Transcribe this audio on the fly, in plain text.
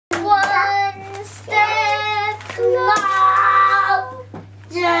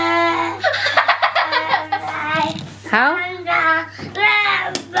How?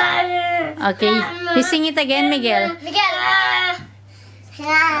 Okay, you sing it again, Miguel. Miguel.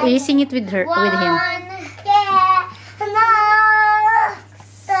 You sing it with her, with him.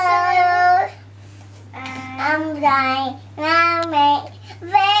 I'm dying.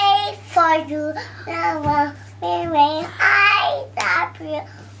 Wait for you. I love you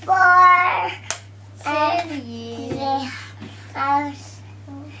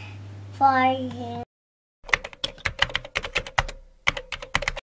for you.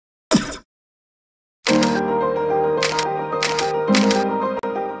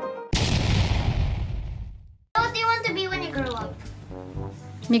 What do you want to be when you grow up?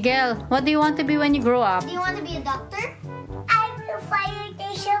 Miguel, what do you want to be when you grow up? Do you want to be a doctor? I will fire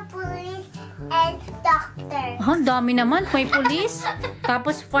station, police, and doctor. Oh, dami naman. May police,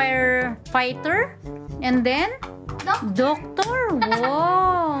 tapos firefighter, and then doctor.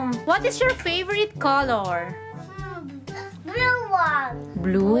 Wow. What is your favorite color? Blue one.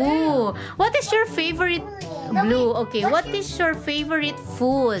 Blue. What is your favorite blue? Okay, what is your favorite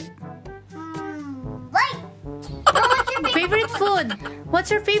food? Wait. No, what's your Favorite food? What's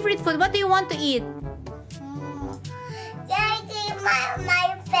your favorite food? What do you want to eat?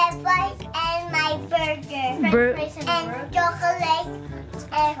 My peppers and my burger. And chocolate.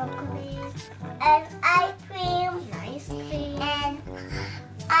 And ice cream. And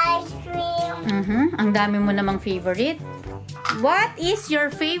ice cream. Ang dami mo namang favorite. What is your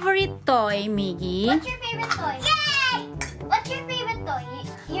favorite toy, Miggy? What's your favorite toy? Yay! What's your favorite toy?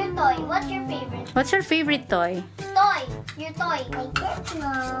 Your toy. What's your favorite? What's your favorite toy? Toy. Your toy. I don't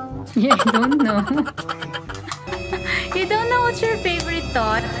know. Yeah, I don't know. You don't know what's your favorite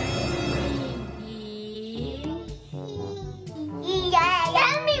toy? Yeah.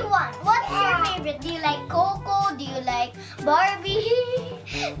 Tell me one. What's your favorite? Do you like Coco? Do you like Barbie?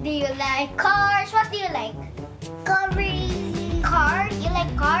 Do you like cars? What do you like? Car? You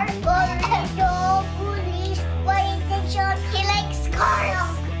like car? Police, fire station. He likes cars.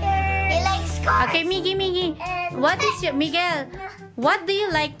 He likes cars. Okay, Miggy. What is your Miguel? What do you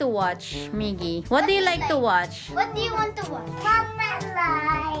like to watch, Miggy? What do you like to watch? What do you want to watch? Mama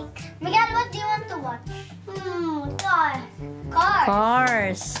like. Miguel, what do you want to watch? Cars.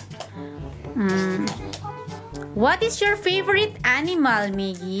 Cars. What is your favorite animal,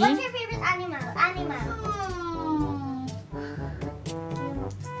 Miggy? What's your favorite animal?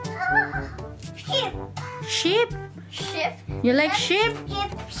 Sheep. Sheep. You like sheep?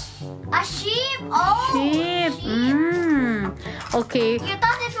 A sheep. Oh. Sheep. Okay. You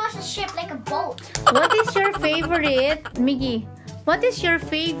thought it was a ship, like a boat. What is your favorite, Miggy? What is your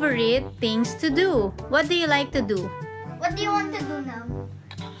favorite things to do? What do you like to do? What do you want to do now?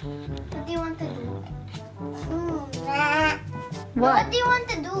 What do you want to do? What? What do you want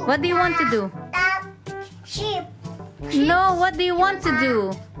to do? What do you want to do? Sheep. No, what do you want to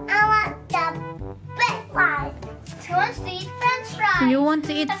do? I want the best fries. He wants to eat French fries. You want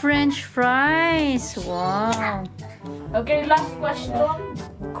to eat French fries? Wow. Okay, last question.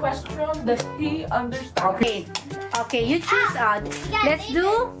 Question that he understands. Okay, you choose out.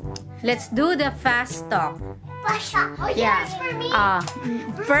 Let's do the fast talk. Oh, Yeah. it's for me.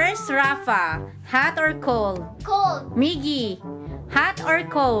 First, Rafa, hot or cold? Cold. Miggy, hot or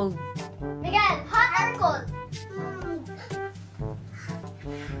cold? Miguel, hot or cold?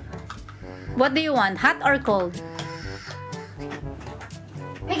 What do you want, hot or cold?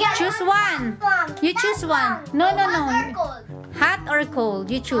 Miguel, Choose hot one. bomb. You choose one. No. Hot or cold? Hot or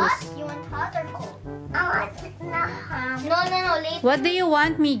cold? You choose. Hot? You want hot or cold? I want No, later. What do you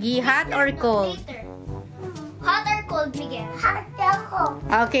want, Miggy, hot or cold? Later. Hot or cold, Miguel? Hot or cold.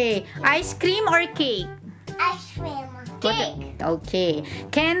 Okay, ice cream or cake? Ice cream. What- Cake. Okay,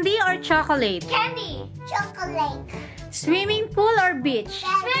 candy or chocolate? Candy. Chocolate. Swimming pool or beach?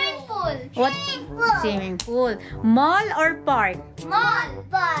 Swimming pool. What? Swimming pool. Mall or park? Mall.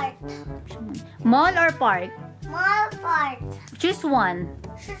 Park. Mall or park? Mall park. Choose one.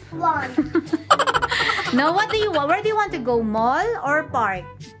 Just one. Now, what do you want? Where do you want to go? Mall or park?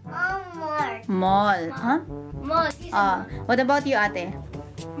 Mall. Mall. Huh? Mall. What about you, ate?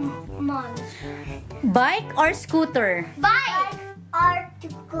 Mall. Bike or scooter? Bike. Or to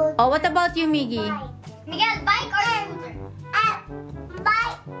go. Oh, what about you, Miggy? Miguel, bike or scooter?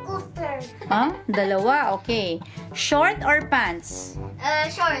 Bike, scooter. Huh? Dalawa. Okay. Short or pants?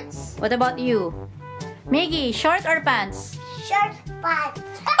 Shorts. What about you? Miggy, short or pants? Short pants.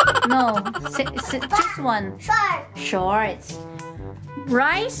 No. Choose one. Short. Shorts.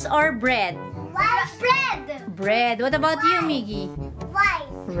 Rice or bread? White bread. Bread. What about you, Miggy? White.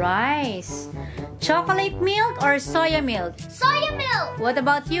 Rice. Chocolate milk or soya milk? Soya milk. What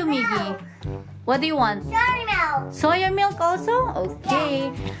about you, Miggy? What do you want? Soya milk. Soya milk also?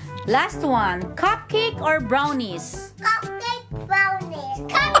 Okay. Last one. Cupcake or brownies? Cupcake brownies.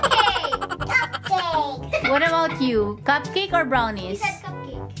 Cupcake. Cupcake. What about you? Cupcake or He brownies? said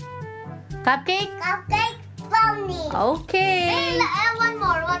cupcake. Cupcake? Cupcake brownies. Okay. One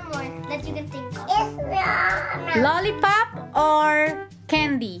more that you can think of. It's Lollipop or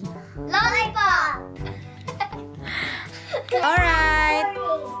candy? lollipop. Alright.